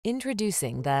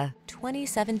Introducing the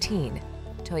 2017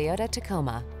 Toyota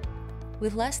Tacoma.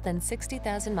 With less than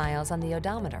 60,000 miles on the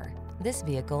odometer, this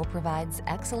vehicle provides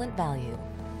excellent value.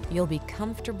 You'll be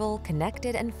comfortable,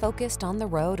 connected, and focused on the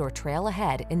road or trail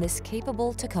ahead in this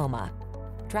capable Tacoma.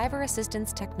 Driver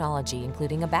assistance technology,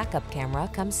 including a backup camera,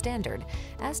 comes standard,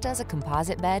 as does a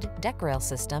composite bed, deck rail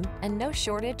system, and no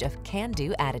shortage of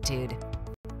can-do attitude.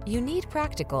 You need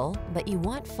practical, but you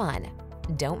want fun.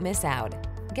 Don't miss out.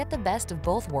 Get the best of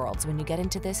both worlds when you get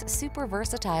into this super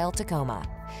versatile Tacoma.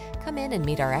 Come in and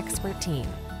meet our expert team.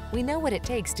 We know what it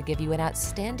takes to give you an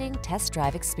outstanding test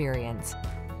drive experience.